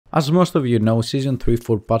As most of you know, Season 3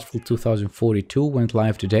 for Battlefield 2042 went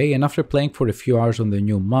live today, and after playing for a few hours on the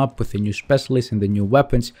new map with the new specialists and the new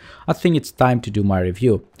weapons, I think it's time to do my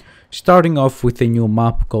review. Starting off with a new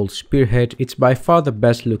map called Spearhead, it's by far the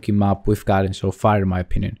best looking map we've gotten so far in my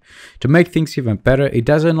opinion. To make things even better, it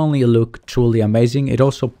doesn't only look truly amazing, it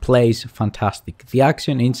also plays fantastic. The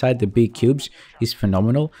action inside the big cubes is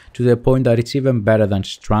phenomenal, to the point that it's even better than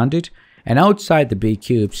Stranded. And outside the big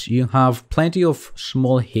cubes, you have plenty of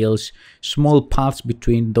small hills, small paths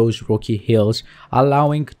between those rocky hills,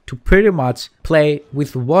 allowing to pretty much play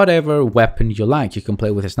with whatever weapon you like. You can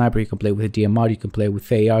play with a sniper, you can play with a DMR, you can play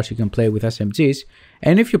with ARs, you can play with SMGs.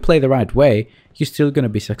 And if you play the right way, you're still going to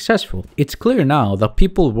be successful. It's clear now that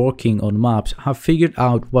people working on maps have figured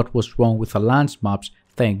out what was wrong with the Lance maps,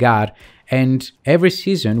 thank God. And every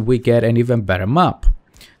season we get an even better map.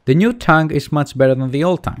 The new tank is much better than the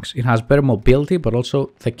old tanks. It has better mobility, but also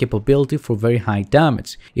the capability for very high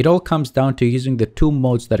damage. It all comes down to using the two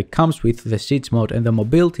modes that it comes with, the siege mode and the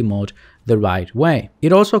mobility mode, the right way.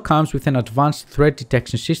 It also comes with an advanced threat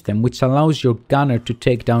detection system which allows your gunner to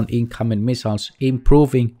take down incoming missiles,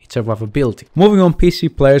 improving its survivability. Moving on,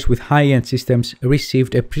 PC players with high-end systems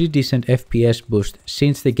received a pretty decent FPS boost,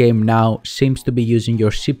 since the game now seems to be using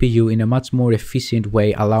your CPU in a much more efficient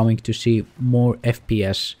way, allowing to see more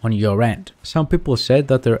FPS on your end. Some people said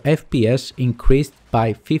that their FPS increased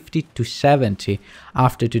by 50 to 70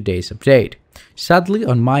 after today's update. Sadly,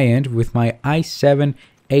 on my end, with my i7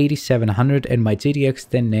 8700 and my GTX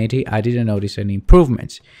 1080, I didn't notice any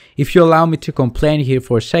improvements. If you allow me to complain here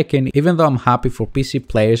for a second, even though I'm happy for PC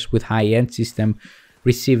players with high-end system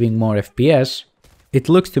receiving more FPS, it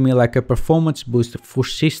looks to me like a performance boost for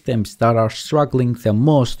systems that are struggling the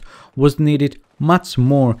most was needed much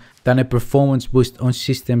more than a performance boost on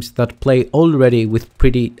systems that play already with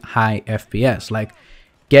pretty high FPS. Like,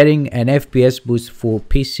 getting an FPS boost for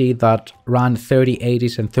PC that run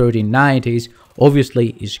 3080s and 3090s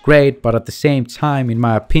obviously is great, but at the same time, in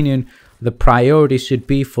my opinion, the priority should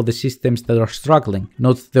be for the systems that are struggling,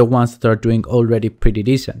 not the ones that are doing already pretty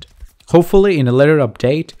decent. Hopefully, in a later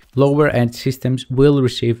update, lower end systems will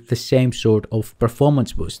receive the same sort of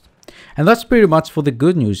performance boost. And that's pretty much for the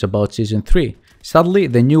good news about Season 3. Sadly,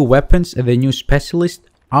 the new weapons and the new specialists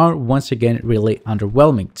are once again really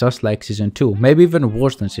underwhelming, just like Season 2, maybe even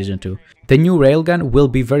worse than Season 2. The new railgun will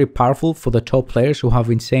be very powerful for the top players who have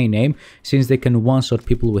insane aim, since they can one-shot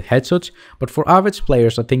people with headshots, but for average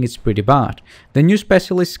players I think it's pretty bad. The new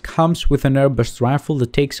specialist comes with an airburst rifle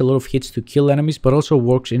that takes a lot of hits to kill enemies, but also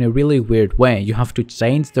works in a really weird way. You have to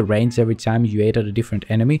change the range every time you aim at a different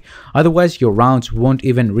enemy, otherwise your rounds won't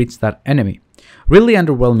even reach that enemy. Really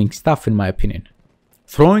underwhelming stuff in my opinion.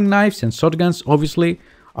 Throwing knives and shotguns obviously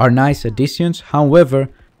are nice additions, however,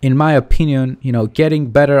 in my opinion, getting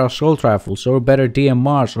better assault rifles or better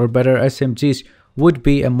DMRs or better SMGs would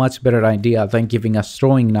be a much better idea than giving us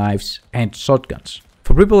throwing knives and shotguns.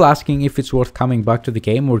 For people asking if it's worth coming back to the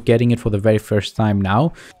game or getting it for the very first time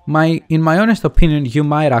now, in my honest opinion, you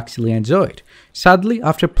might actually enjoy it. Sadly,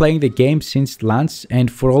 after playing the game since launch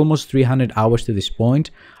and for almost 300 hours to this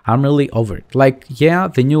point, I'm really over it. Like, yeah,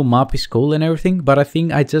 the new map is cool and everything, but I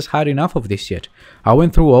think I just had enough of this yet. I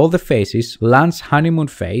went through all the phases: launch honeymoon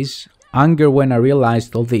phase, anger when I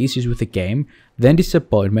realized all the issues with the game, then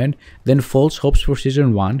disappointment, then false hopes for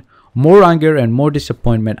Season 1, more anger and more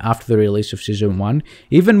disappointment after the release of Season 1,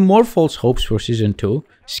 even more false hopes for Season 2,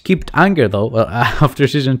 skipped anger though. After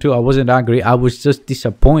Season 2 I wasn't angry, I was just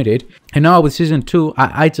disappointed, and now with Season 2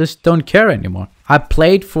 I just don't care anymore. I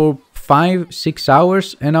played for 5-6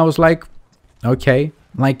 hours and I was like, okay,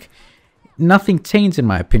 like nothing changed in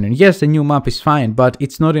my opinion. Yes, the new map is fine, but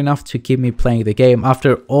it's not enough to keep me playing the game.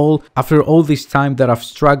 After all this time that I've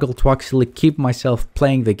struggled to actually keep myself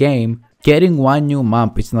playing the game, getting one new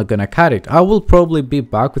map is not gonna cut it. I will probably be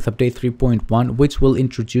back with update 3.1, which will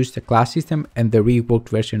introduce the class system and the reworked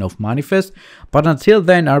version of Manifest, but until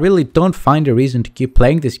then I really don't find a reason to keep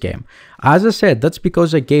playing this game. As I said, that's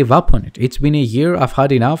because I gave up on it. It's been a year, I've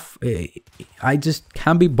had enough, I just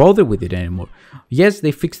can't be bothered with it anymore. Yes,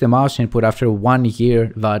 they fixed the mouse input after 1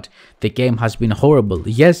 year that the game has been horrible.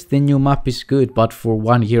 Yes, the new map is good, but for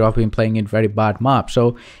 1 year I've been playing in very bad map.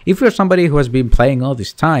 So if you're somebody who has been playing all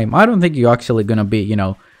this time, I don't think you're actually gonna be,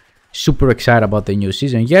 super excited about the new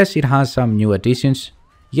season. Yes, it has some new additions.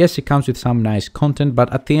 Yes, it comes with some nice content,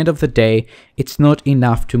 but at the end of the day, it's not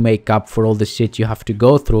enough to make up for all the shit you have to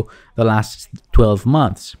go through the last 12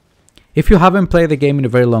 months. If you haven't played the game in a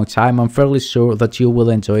very long time, I'm fairly sure that you will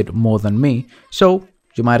enjoy it more than me, so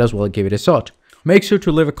you might as well give it a shot. Make sure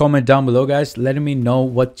to leave a comment down below, guys, letting me know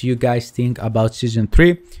what you guys think about Season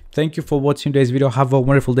 3. Thank you for watching today's video. Have a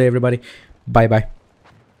wonderful day, everybody. Bye bye.